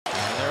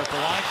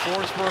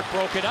Forsberg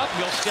broke it up.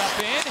 He'll step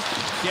in,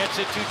 gets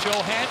it to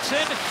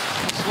Johansson,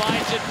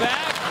 slides it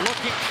back,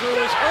 looking through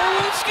his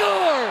Irwin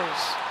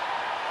scores!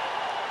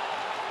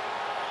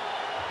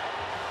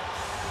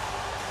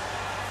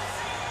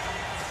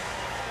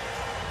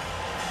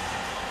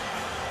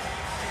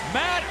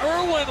 Matt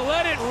Irwin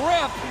let it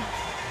rip,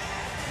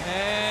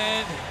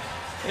 and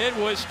it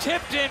was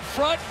tipped in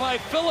front by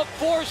Filip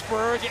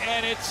Forsberg,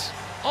 and it's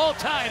all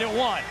tied at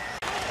 1.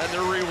 And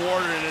they're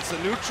rewarded. It's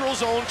a neutral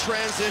zone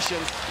transition,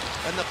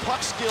 and the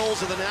puck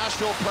skills of the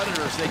Nashville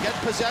Predators. They get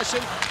possession,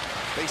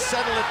 they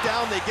settle it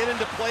down, they get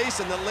into place,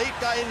 and the late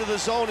guy into the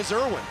zone is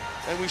Irwin.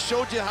 And we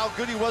showed you how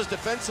good he was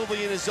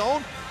defensively in his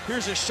zone.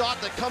 Here's a shot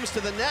that comes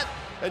to the net,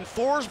 and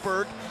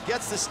Forsberg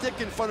gets the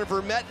stick in front of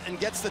Vermette and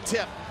gets the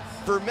tip.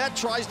 Vermette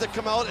tries to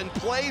come out and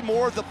play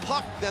more the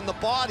puck than the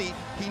body.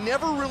 He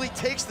never really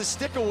takes the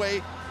stick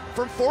away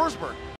from Forsberg.